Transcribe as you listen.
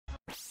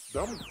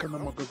Damka na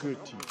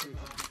magazeti,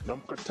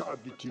 damka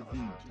Tabi TV.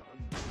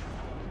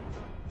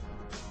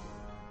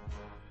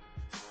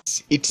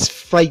 It's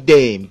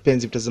Friday,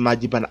 mpenzi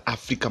mtazamaji bana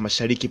Afrika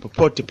Mashariki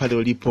popote pale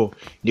ulipo,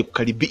 ni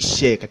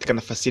kukaribishe katika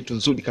nafasi yetu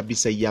nzuri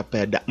kabisa hapa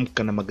ya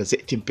Damka na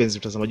Magazeti. Mpenzi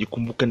mtazamaji,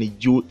 kumbuka ni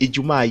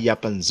Ijumaa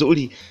hapa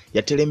nzuri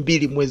ya tarehe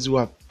 2 mwezi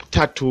wa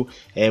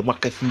 3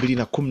 mwaka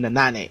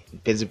 2018.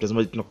 Mpenzi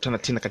mtazamaji, tunakutana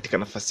tena katika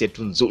nafasi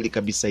yetu nzuri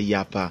kabisa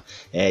hapa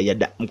ya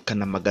Damka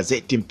na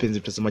Magazeti. Mpenzi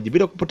mtazamaji,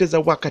 bila kupoteza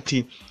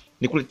wakati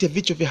nikuletea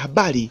vichwa vya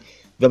habari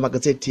vya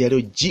magazeti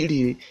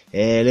yaliyojiri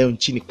leo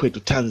nchini kwetu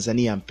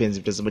Tanzania. Mpenzi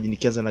mtazamaji,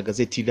 nikianza na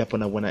gazeti hili hapa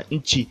na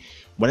Mwananchi.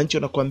 Mwananchi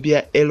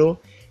wanakuambia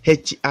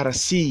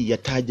HRC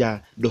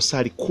yataja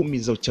dosari 10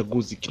 za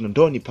uchaguzi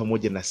Kinondoni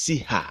pamoja na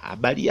Siha.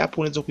 Habari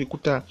hapo unaweza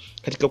kuikuta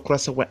katika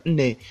ukurasa wa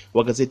 4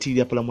 wa gazeti hili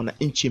hapa la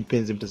Mwananchi.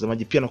 Mpenzi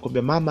mtazamaji, pia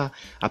nakwambia mama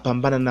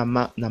apambana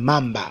na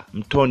mamba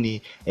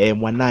mtoni,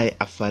 mwanae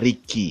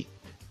afariki.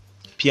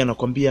 Pia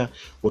nakwambia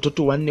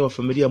watoto 4 wa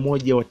familia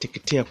moja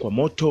wateketea kwa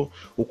moto.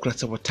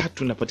 Ukurasa wa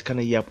 3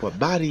 unapatikana hii hapo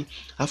habari.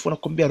 Alafu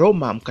nakwambia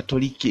Roma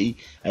Mkatoliki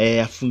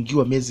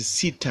afungiwa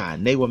miezi 6,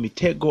 naye wa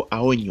mitego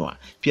aonywa.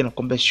 Pia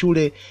nakwambia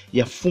shule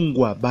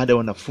yafungwa baada ya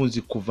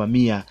wanafunzi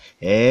kuvamia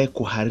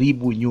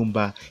kuharibu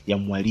nyumba ya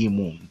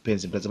mwalimu.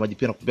 Mpenzi mtazamaji,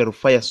 pia nakwambia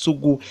rufaa ya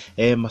Sugu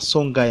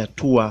Masonga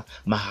yatua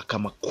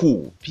mahakama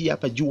kuu. Pia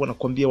hapa juu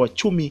nakwambia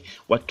wachumi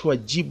watoa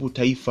jibu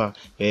taifa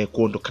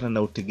kuondokana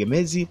na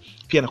utegemezi.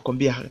 Pia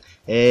nakwambia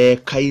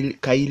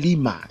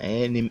Kailima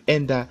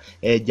nimeenda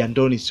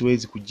jandoni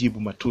siwezi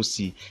kujibu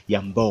matusi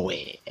ya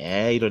Mbowe.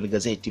 Hilo ni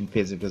gazeti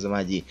mpenzi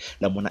mtazamaji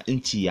la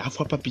Mwananchi.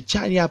 Alafu hapa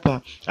pichani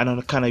hapa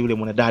anaonekana yule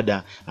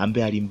mwanadada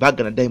ambaye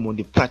alimbaga na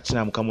Diamond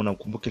Platinum, kama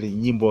unamkumbuka ile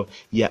nyimbo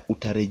ya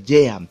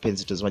Utarejea.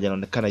 Mpenzi mtazamaji,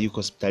 anaonekana yuko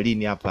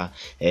hospitalini hapa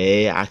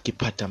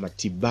akipata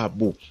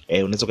matibabu.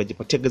 Unaweza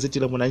kujipatia gazeti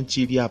la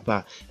Mwananchi ili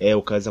hapa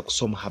ukaweza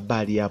kusoma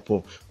habari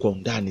hapo kwa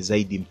undani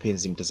zaidi.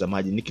 Mpenzi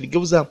mtazamaji,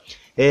 nikiligeuza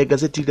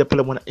gazeti ile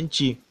pale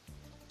Mwananchi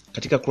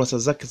katika kurasa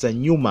zake za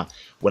nyuma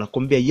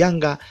wanakuambia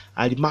Yanga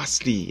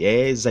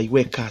Almasri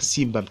zaiweka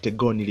Simba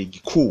mtegoni ligi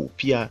kuu.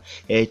 Pia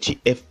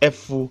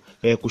TFF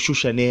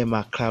kushusha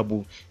neema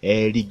klabu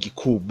ligi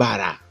kuu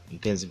bara.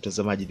 Mpenzi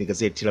mtazamaji, ni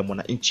gazeti la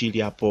Mwananchi ili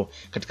hapo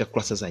katika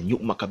kurasa za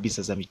nyuma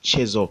kabisa za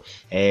michezo.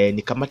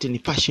 Ni kamati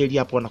Nipashe ili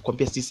hapo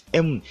wanakuambia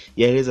CCM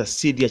yaeleza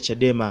siri ya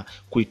Chadema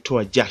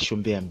kuitoa jasho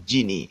Mbeya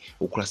mjini.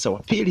 Ukurasa wa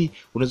 2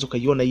 unaweza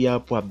kuiona hii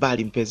hapo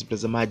habari mpenzi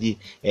mtazamaji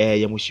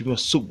ya mheshimiwa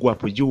Sugu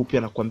hapo juu.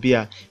 Pia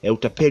nakwambia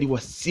utapeli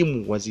wa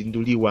simu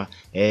wazinduliwa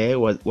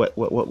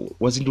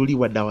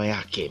wazinduliwa dawa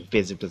yake.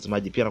 Mpenzi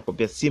mtazamaji, pia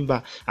nakwambia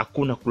Simba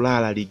hakuna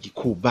kulala ligi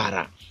kuu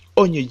bara.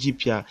 Onyo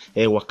jipya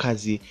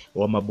wakazi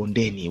wa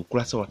mabondeni.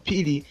 Ukurasa wa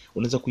 2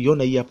 unaweza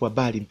kuiona hii hapo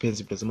habari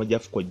mpenzi mtazamaji.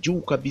 Afu kwa juu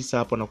kabisa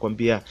hapo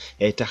nakwambia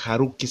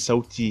taharuki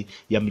sauti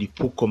ya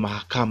mlipuko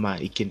mahakama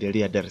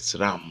ikiendelea Dar es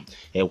Salaam.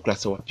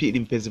 Ukurasa wa 2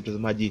 mpenzi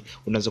mtazamaji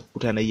unaweza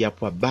kukutana hii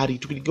hapo habari.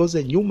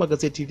 Tukigeuza nyuma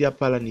gazeti hili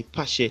hapa la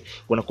Nipashe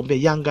wanakwambia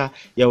Yanga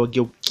ya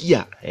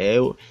wageukia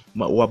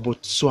wa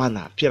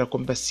Botswana. Pia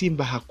nakwambia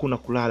Simba hakuna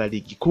kulala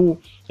ligi kuu.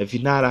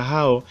 Vinara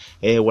hao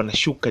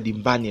wanashuka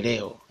dimbani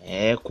leo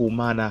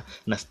kuumana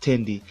na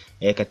stendi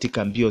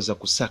katika mbio za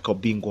kusaka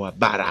ubingwa wa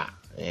bara.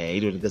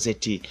 Hilo ni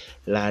gazeti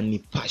la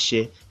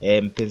Nipashe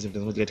mpenzi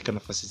mtazamaji katika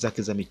nafasi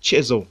zake za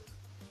michezo.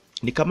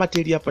 Ni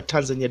kamati ile hapa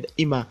Tanzania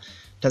Daima.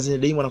 Tanzania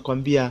Daima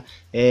wanakuambia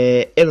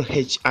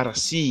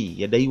LHRC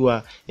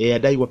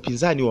yadaiwa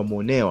pinzani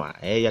wameonewa.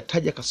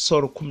 Yataja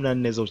kasoro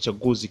 14 za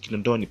uchaguzi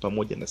Kinondoni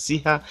pamoja na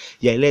Siha.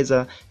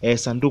 Yaeleza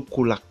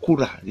sanduku la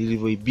kura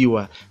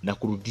lilivyoibiwa na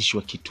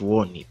kurudishwa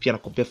kituoni. Pia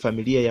nakwambia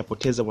familia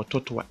yapoteza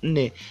watoto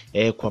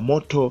 4 kwa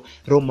moto.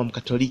 Roma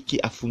Mkatoliki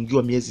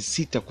afungiwa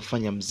miezi 6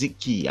 kufanya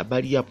mziki.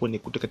 Habari hapo ni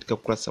kutoka katika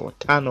ukurasa wa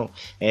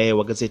 5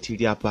 wa gazeti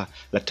hili hapa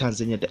la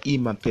Tanzania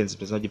Daima mpenzi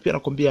mtazamaji. Pia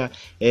nakwambia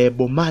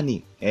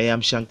Bomani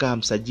amshangaa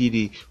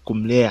msajili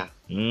kumlea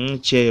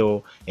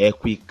cheo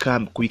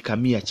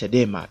kuikamia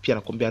Chadema. Pia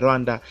nakwambia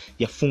Rwanda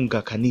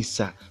yafunga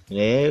kanisa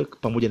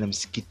pamoja na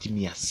misikiti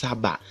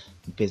 700.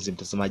 Mpenzi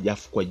mtazamaji,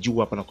 afu kwa juu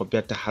hapa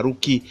nakwambia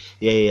taharuki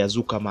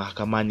yazuka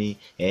mahakamani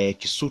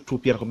Kisutu.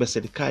 Pia nakwambia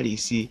serikali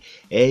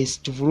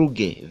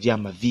isituvuruge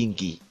vyama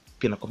vingi.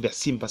 Pia nakwambia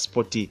Simba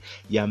Sporti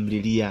ya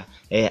mlilia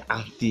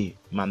Anthi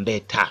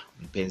Mambeta.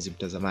 Mpenzi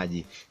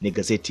mtazamaji, ni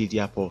gazeti hili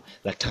hapo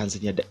la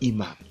Tanzania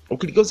Daima.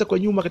 Ukiligeuza kwa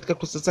nyuma katika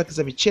kurasa zake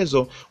za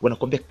michezo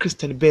wanakuambia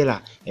Christian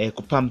Bella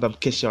kupamba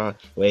mkesha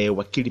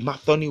wakili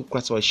Mathoni.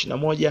 Ukurasa wa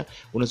 21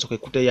 unaweza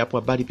kuikuta hapo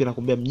habari. Pia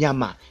nakwambia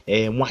mnyama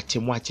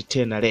mwache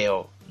tena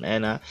leo.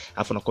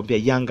 Afu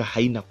nakwambia Yanga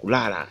haina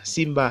kulala.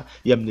 Simba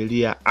ya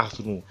mlilia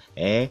Anthi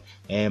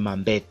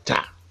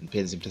Mambeta.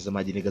 Mpenzi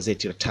mtazamaji, ni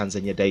gazeti la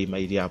Tanzania Daima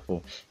ili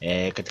hapo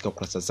katika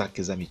kurasa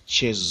zake za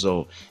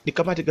michezo. Ni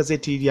kamati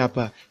gazeti hili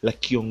hapa la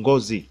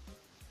Kiongozi.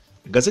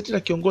 Gazeti la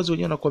Kiongozi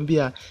wenyewe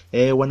wanakuambia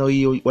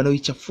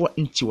wanaoichafua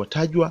nchi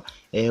watajwa.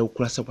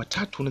 ukurasa wa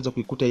 3 unaweza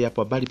kuikuta hii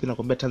hapo habari. Pia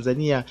nakwambia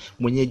Tanzania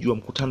mwenyeji wa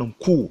mkutano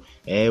mkuu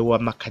wa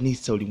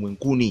makanisa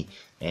ulimwenguni.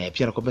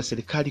 Pia nakwambia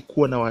serikali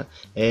kuwa na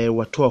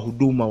watoa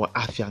huduma wa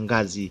afya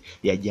ngazi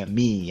ya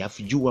jamii.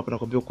 Afu juu hapa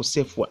nakwambia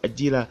ukosefu wa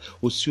ajira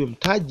usiwe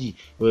mtaji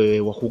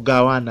wa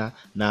kugawana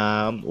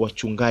na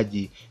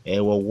wachungaji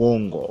wa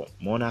uongo.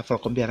 Umeona hapa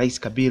nakwambia Rais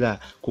Kabila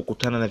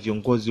kukutana na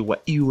viongozi wa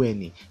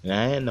UN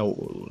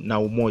na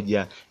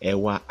Umoja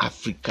wa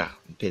Afrika.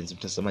 Mpenzi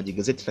mtazamaji,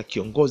 gazeti la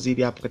Kiongozi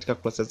ili hapo katika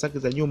kurasa zake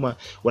za nyuma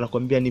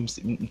wanakuambia ni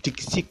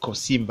mtikisiko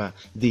Simba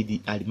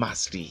dhidi Al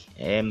Masry.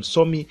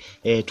 Msomi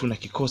tuna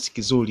kikosi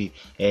kizuri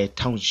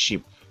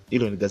Township.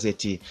 Hilo ni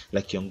gazeti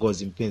la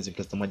Kiongozi, mpenzi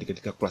mtazamaji,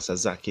 katika kurasa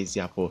zake hizi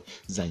hapo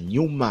za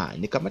nyuma.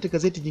 Ni kama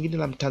gazeti jingine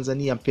la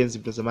Mtanzania, mpenzi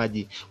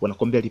mtazamaji,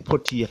 wanakuambia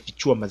ripoti ya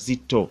fichua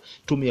mazito,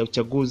 tume ya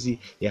uchaguzi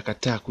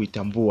yakataa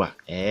kuitambua,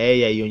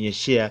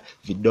 yaionyeshea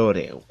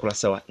vidore.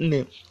 Ukurasa wa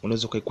 4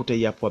 unaweza kuikuta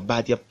hii hapo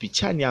habari hapo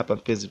pichani hapa,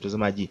 mpenzi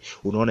mtazamaji,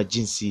 unaona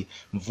jinsi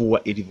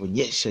mvua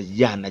ilivyonyesha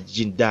jana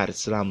jijini Dar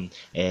es Salaam.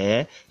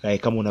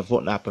 Kama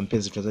unavyoona hapa,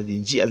 mpenzi mtazamaji,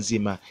 njia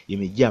nzima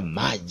imejaa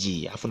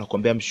maji. Alafu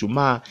nakwambia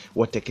mshumaa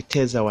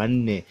wateketeza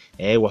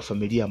 4 wa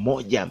familia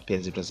moja,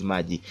 mpenzi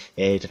mtazamaji.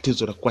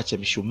 Tatizo la kuacha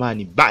mishumaa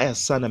ni baya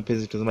sana,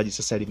 mpenzi mtazamaji,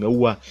 sasa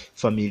limeua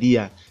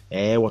familia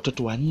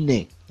watoto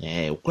 4.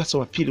 Ukurasa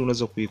wa 2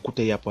 unaweza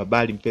kuikuta hii hapo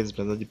habari, mpenzi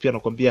mtazamaji. Pia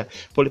nakwambia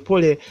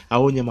Polepole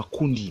aonya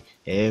makundi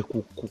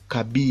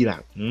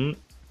kukabila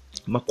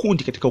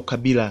makundi katika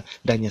ukabila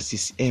ndani ya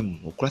CCM.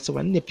 Ukurasa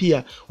wa 4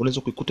 pia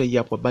unaweza kuikuta hii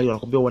hapo habari,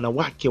 wanakuambia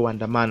wanawake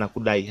waandamana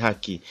kudai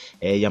haki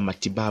ya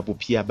matibabu.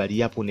 Pia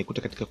habari hapo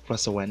unaikuta katika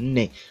ukurasa wa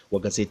 4 wa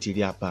gazeti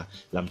hili hapa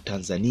la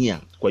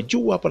Mtanzania. Kwa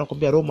juu hapa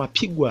nakwambia Roma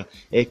apigwa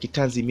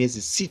kitanzi miezi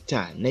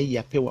 6 na hii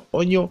apewa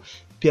onyo.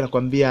 Pia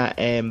nakwambia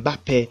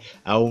Mbappe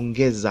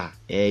aongeza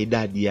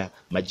idadi ya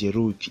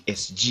majeruhi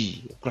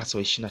PSG. Ukurasa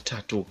wa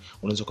 23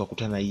 unaweza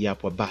kukutana hii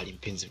hapo habari,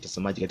 mpenzi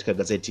mtazamaji, katika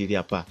gazeti hili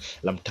hapa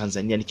la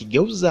Mtanzania.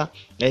 Nikigeuza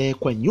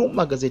kwa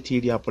nyuma gazeti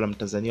hili hapo la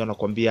Mtanzania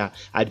wanakuambia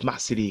Al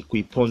Masry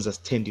kuiponza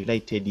Stand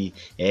United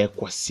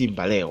kwa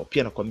Simba leo.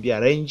 Pia nakwambia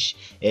Range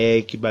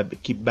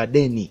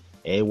Kibadeni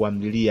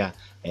wamlilia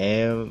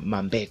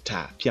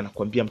Mambeta. Pia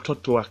nakwambia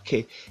mtoto wa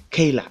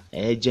Kayla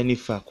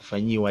Jennifer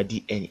kufanyiwa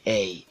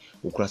DNA.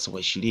 Ukurasa wa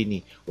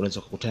 20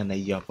 unaweza kukutana na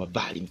hiyo hapo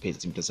habari,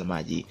 mpenzi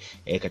mtazamaji,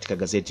 katika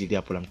gazeti hili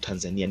hapo la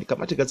Mtanzania. Ni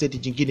kama gazeti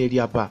jingine hili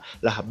hapa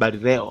la Habari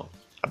Leo.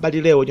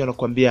 Habari Leo wenyewe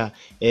wanakuambia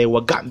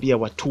Wagambia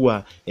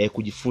watua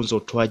kujifunza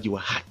utoaji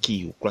wa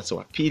haki. Ukurasa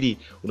wa 2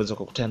 unaweza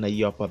kukutana na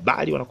hiyo hapo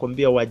habari.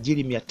 Wanakuambia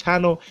waajiri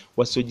 500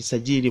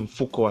 wasiojisajili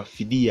mfuko wa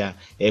fidia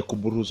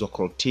kuburuzwa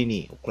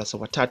kortini. Ukurasa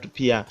wa 3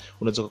 pia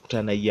unaweza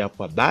kukutana na hiyo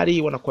hapo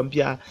habari.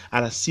 Wanakuambia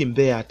RC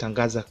Mbeya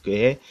atangaza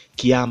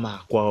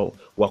kiama kwa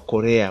wa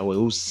Korea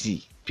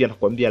weusi. Pia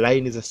nakwambia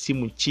laini za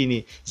simu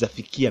nchini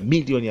zafikia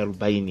milioni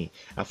 40.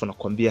 Alafu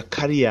nakwambia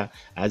Karia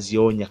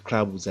azionya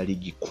klabu za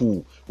ligi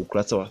kuu.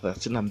 Ukurasa wa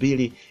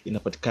 32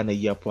 inapatikana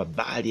hii hapo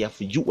habari.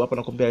 Alafu juu hapa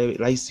nakwambia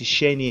Rais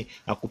Sheni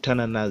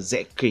akutana na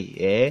Zeki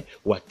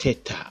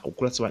Wateta.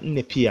 Ukurasa wa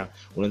 4 pia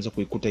unaweza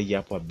kuikuta hii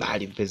hapo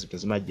habari, mpenzi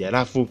mtazamaji.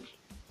 Alafu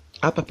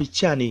hapa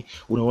pichani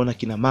unaona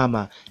kina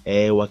mama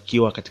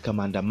wakiwa katika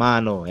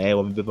maandamano,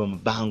 wamebeba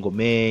mabango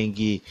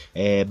mengi.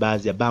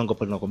 Baadhi ya bango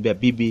pale nakwambia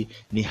bibi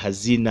ni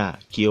hazina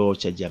kioo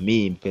cha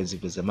jamii, mpenzi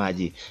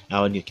mtazamaji.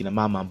 Hao ni kina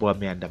mama ambao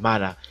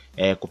wameandamana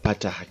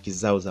kupata haki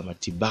zao za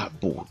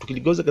matibabu.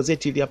 Tukiligeuza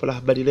gazeti hili hapa la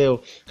Habari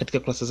Leo katika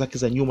kurasa zake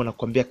za nyuma na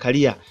kuambia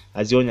Karia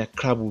azionya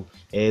klabu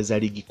za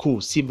ligi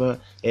kuu. Simba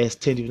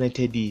Stand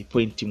United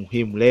pointi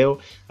muhimu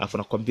leo. Alafu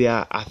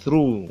nakwambia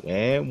through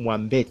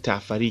Mwambeta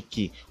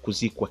afariki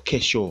kuzikwa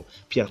kesho.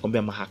 Pia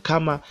nakwambia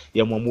mahakama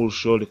ya muamuru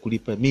Shole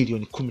kulipa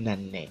milioni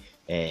 14.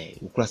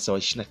 Ukurasa wa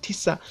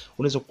 29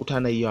 unaweza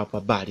kukutana hiyo hapa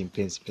habari,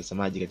 mpenzi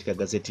mtazamaji, katika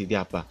gazeti hili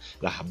hapa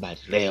la Habari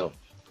Leo.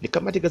 Ni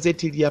kama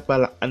gazeti hili hapa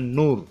la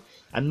An-Nur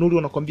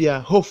wanakuambia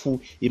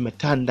hofu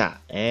imetanda,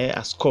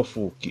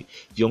 askofu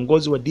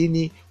viongozi wa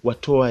dini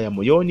watoa ya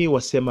moyoni,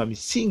 wasema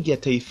misingi ya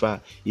taifa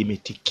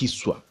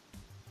imetikiswa.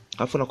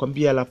 Alafu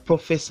nakwambia la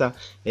Profesa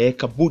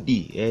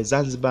Kabudi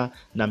Zanzibar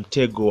na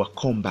mtego wa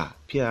Komba.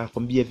 Pia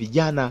nakwambia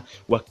vijana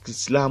wa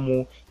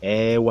Kiislamu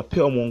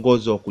wapewa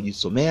mwongozo wa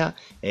kujisomea.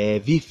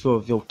 Vifo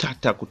vya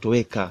utata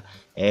kutoweka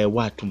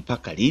watu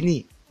mpaka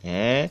lini?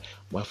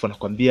 Alafu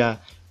nakwambia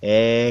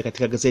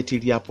katika gazeti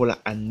hili hapo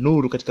la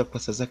An-Nur katika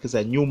kurasa zake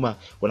za nyuma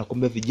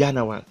wanakuambia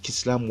vijana wa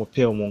Kiislamu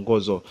wapewa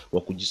mwongozo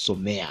wa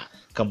kujisomea.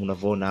 Kama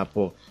unavyoona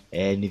hapo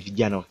ni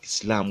vijana wa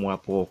Kiislamu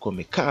hapo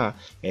wamekaa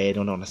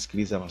naona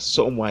wanasikiliza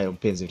masomo hayo,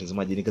 mpenzi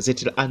mtazamaji. Ni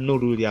gazeti la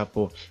An-Nur hili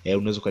hapo,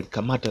 unaweza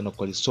kulikamata na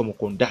kulisoma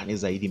kwa undani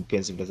zaidi,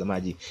 mpenzi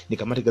mtazamaji. Ni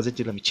kama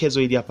gazeti la michezo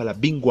hili hapa la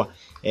Bingwa.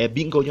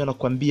 Bingwa wenyewe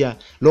wanakuambia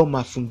Roma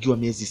afungiwa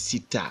miezi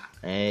 6.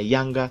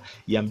 Yanga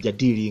ya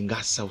mjadili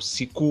Ngasa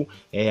usiku,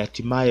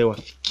 hatimaye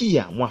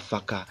wafikia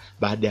mwafaka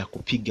baada ya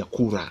kupiga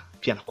kura.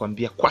 Pia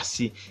nakwambia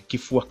Kwasi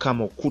kifua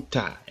kama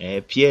ukuta.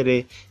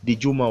 Pierre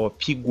Dijuma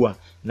wapigwa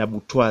na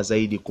butwa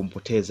zaidi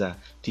kumpoteza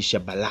Tisha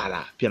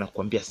Balala. Pia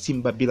nakwambia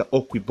Simba bila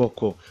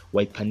Okwiboko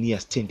waipania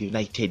Stand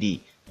United.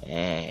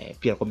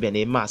 Pia nakwambia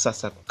Neymar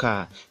sasa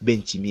kukaa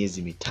benchi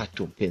miezi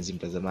mitatu, mpenzi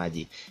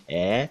mtazamaji.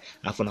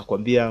 Alafu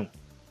nakwambia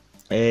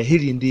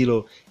hili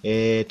ndilo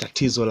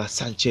tatizo la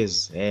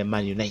Sanchez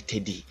Man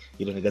United.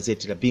 Hilo ni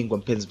gazeti la Bingwa,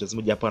 mpenzi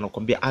mtazamaji. Hapa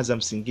anakuambia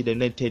Azam Singida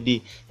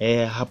United,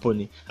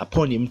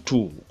 hapo ni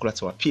mtu.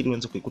 Ukurasa wa pili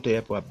unaweza kuikuta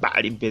hapo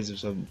habari,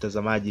 mpenzi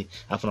mtazamaji.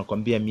 Alafu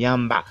nakwambia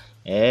miamba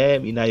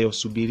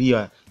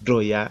inayosubiria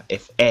draw ya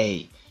FA.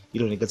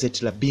 Hilo ni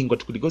gazeti la Bingwa.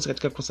 Tukuligoza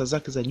katika kurasa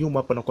zake za nyuma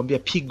hapa nakwambia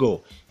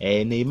pigo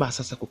Neymar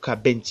sasa kukaa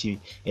benchi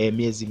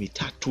miezi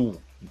mitatu,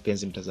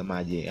 mpenzi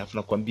mtazamaji. Alafu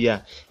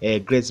nakwambia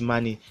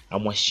Griezmann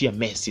amwashia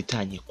Messi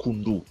taa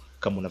nyekundu,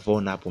 kama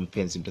unavyoona hapo,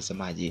 mpenzi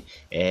mtazamaji.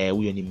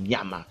 Huyo ni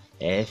mnyama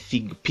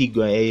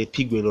pigo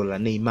hilo la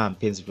Neymar,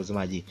 mpenzi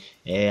mtazamaji,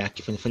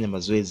 akifanya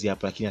mazoezi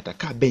hapa, lakini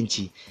atakaa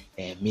benchi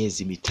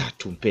miezi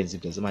mitatu, mpenzi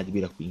mtazamaji,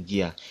 bila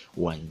kuingia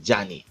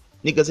uwanjani.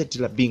 Ni gazeti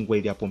la Bingwa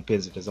ili hapo,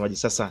 mpenzi mtazamaji.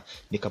 Sasa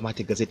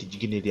nikamate gazeti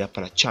jingine ili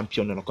hapa la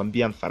Champion.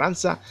 Anakuambia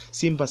Mfaransa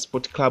Simba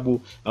Sport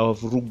Club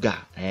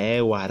vuruga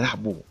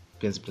Waarabu,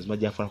 mpenzi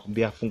mtazamaji. Hapo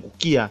anakuambia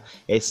afungukia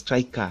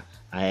striker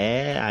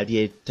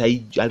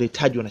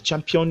aliyetajwa na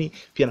Champion.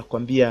 Pia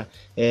anakuambia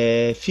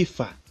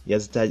FIFA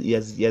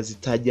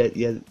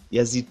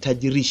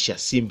yazitajirisha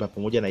Simba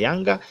pamoja na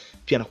Yanga.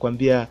 Pia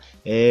anakuambia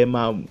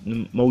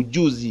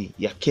maujuzi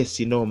ya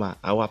kesi noma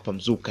awapa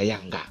mzuka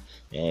Yanga.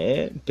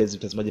 Mpenzi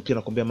mtazamaji. Pia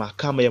nakwambia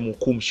mahakama ya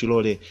mhukumu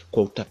Shilole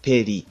kwa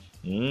utapeli.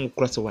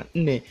 Ukurasa wa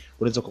 4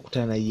 unaweza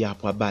kukutana na hii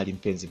hapo habari,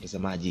 mpenzi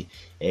mtazamaji.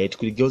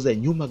 Tukuligeuza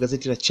nyuma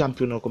gazeti la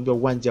Champion, nakwambia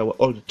uwanja wa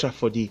Old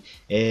Trafford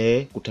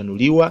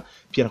kutanuliwa.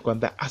 Pia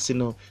nakwambia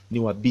Arsenal ni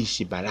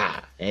wabishi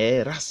balaa.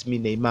 Rasmi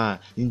Neymar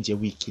nje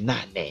wiki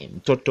 8.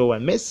 Mtoto wa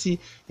Messi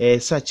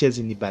Sanchez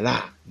ni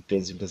balaa,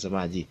 mpenzi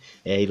mtazamaji.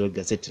 Hilo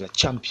gazeti la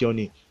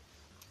Champion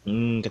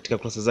katika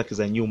kurasa zake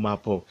za nyuma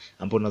hapo,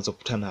 ambapo unaweza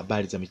kukutana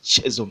habari za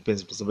michezo,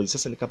 mpenzi mtazamaji.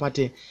 Sasa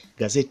nikapate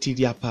gazeti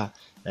hili hapa,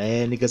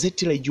 ni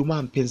gazeti la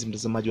Ijumaa, mpenzi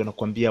mtazamaji.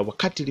 Wanakuambia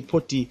wakati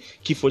ripoti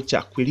kifo cha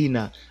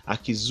Aquilina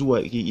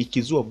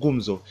ikizua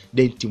gumzo,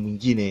 denti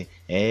mwingine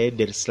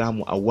Dar es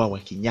Salaam auawa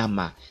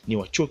kinyama. Ni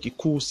wa chuo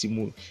kikuu,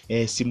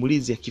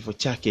 simulizi ya kifo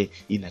chake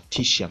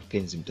inatisha,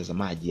 mpenzi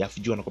mtazamaji. Afu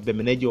jua anakuambia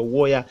meneja wa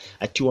Uwoya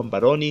atiwa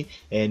mbaroni,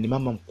 ni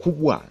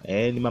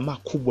mama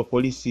kubwa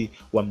polisi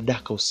wa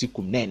mdaka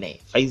usiku mnene.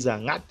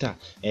 Faiza ngata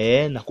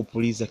na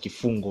kupuliza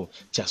kifungo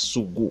cha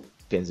sugu,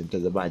 mpenzi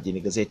mtazamaji.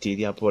 Ni gazeti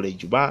hili hapo la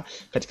Ijumaa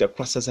katika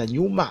kurasa za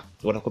nyuma.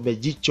 Wanakuambia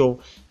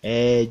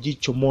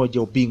jicho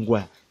moja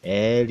ubingwa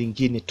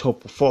lingine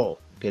top 4,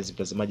 mpenzi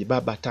mtazamaji.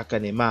 Baba ataka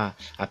Neymar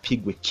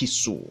apigwe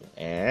kisu,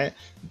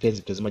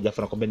 mpenzi mtazamaji.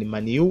 Afa nakwambia ni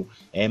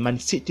Man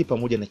City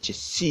pamoja na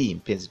Chelsea,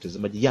 mpenzi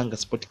mtazamaji. Yanga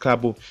Sport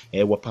Club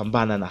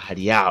wapambana na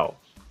hali yao.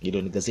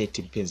 Hilo ni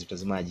gazeti, mpenzi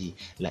mtazamaji,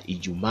 la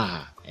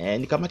Ijumaa.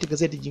 Nikamati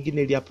gazeti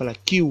jingine ili hapa la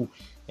Q.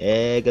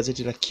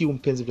 Gazeti la Q,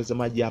 mpenzi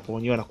mtazamaji, hapa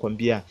wenyewe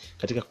anakuambia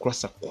katika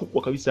kurasa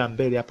kubwa kabisa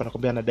mbele hapa,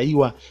 anakuambia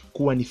anadaiwa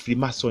kuwa ni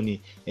Freemason,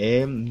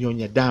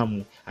 mnyonya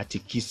damu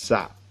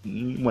atikisa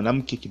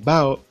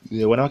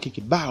wanawake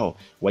kibao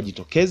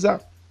wajitokeza.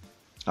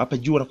 Hapa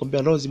juu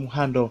anakuambia Rose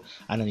Muhando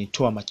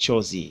ananitoa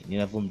machozi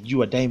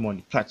ninavyomjua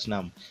Diamond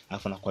Platinum.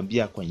 Alafu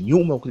anakuambia kwa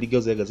nyuma,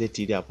 ukiligeuza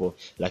gazeti ile hapo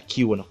la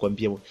Q,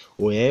 anakuambia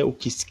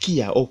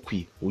ukisikia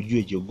okwi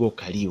ujue jogoo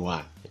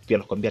kaliwa. Pia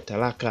anakuambia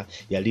talaka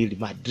ya Real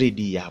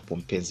Madrid hapo,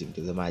 mpenzi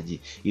mtazamaji.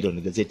 Hilo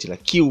ni gazeti la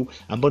Q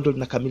ambalo ndio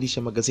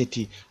linakamilisha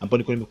magazeti ambayo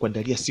nilikuwa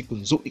nimekuandalia siku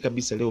nzuri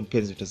kabisa leo,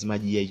 mpenzi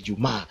mtazamaji, ya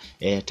Ijumaa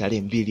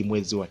tarehe 2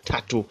 mwezi wa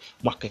 3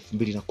 mwaka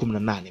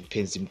 2018.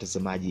 Mpenzi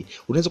mtazamaji,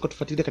 unaweza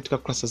kutufuatilia katika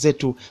kurasa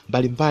zetu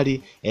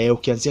mbalimbali,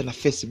 ukianzia na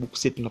Facebook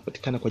sisi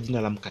tunapatikana kwa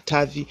jina la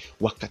Mkatavi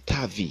wa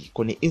Katavi.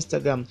 Kwenye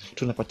Instagram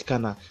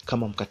tunapatikana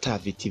kama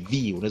Mkatavi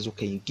TV. Unaweza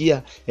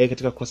ukaingia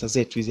katika kurasa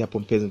zetu hizi hapo,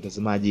 mpenzi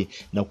mtazamaji,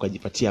 na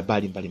ukajipatia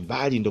habari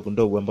mbalimbali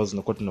ndogo ambazo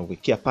zinakuwa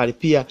tunawekea pale.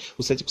 Pia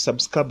usiache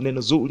kusubscribe,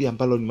 neno zuri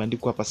ambalo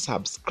limeandikwa hapa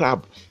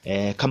subscribe.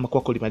 Kama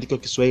kwako limeandikwa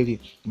Kiswahili,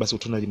 basi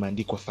utaona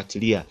limeandikwa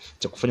fuatilia.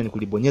 Cha kufanya ni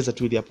kulibonyeza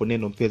tu ile hapo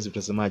neno, mpenzi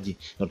mtazamaji,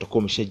 na utakuwa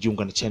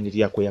umeshajiunga na channel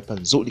yako hapa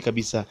nzuri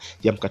kabisa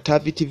ya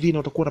Mkatavi TV, na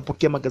utakuwa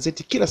unapokea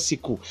magazeti kila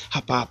siku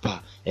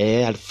hapa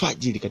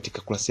alfajiri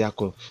katika kurasa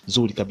yako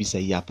nzuri kabisa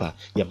hii hapa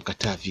ya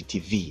Mkatavi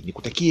TV.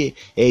 Nikutakie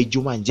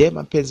Ijumaa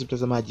njema, mpenzi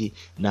mtazamaji,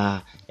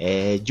 na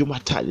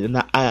Jumatatu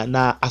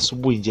na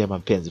asubuhi njema,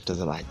 mpenzi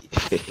mtazamaji.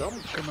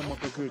 Amka na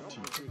magazeti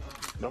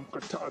na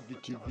Mkatavi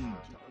TV.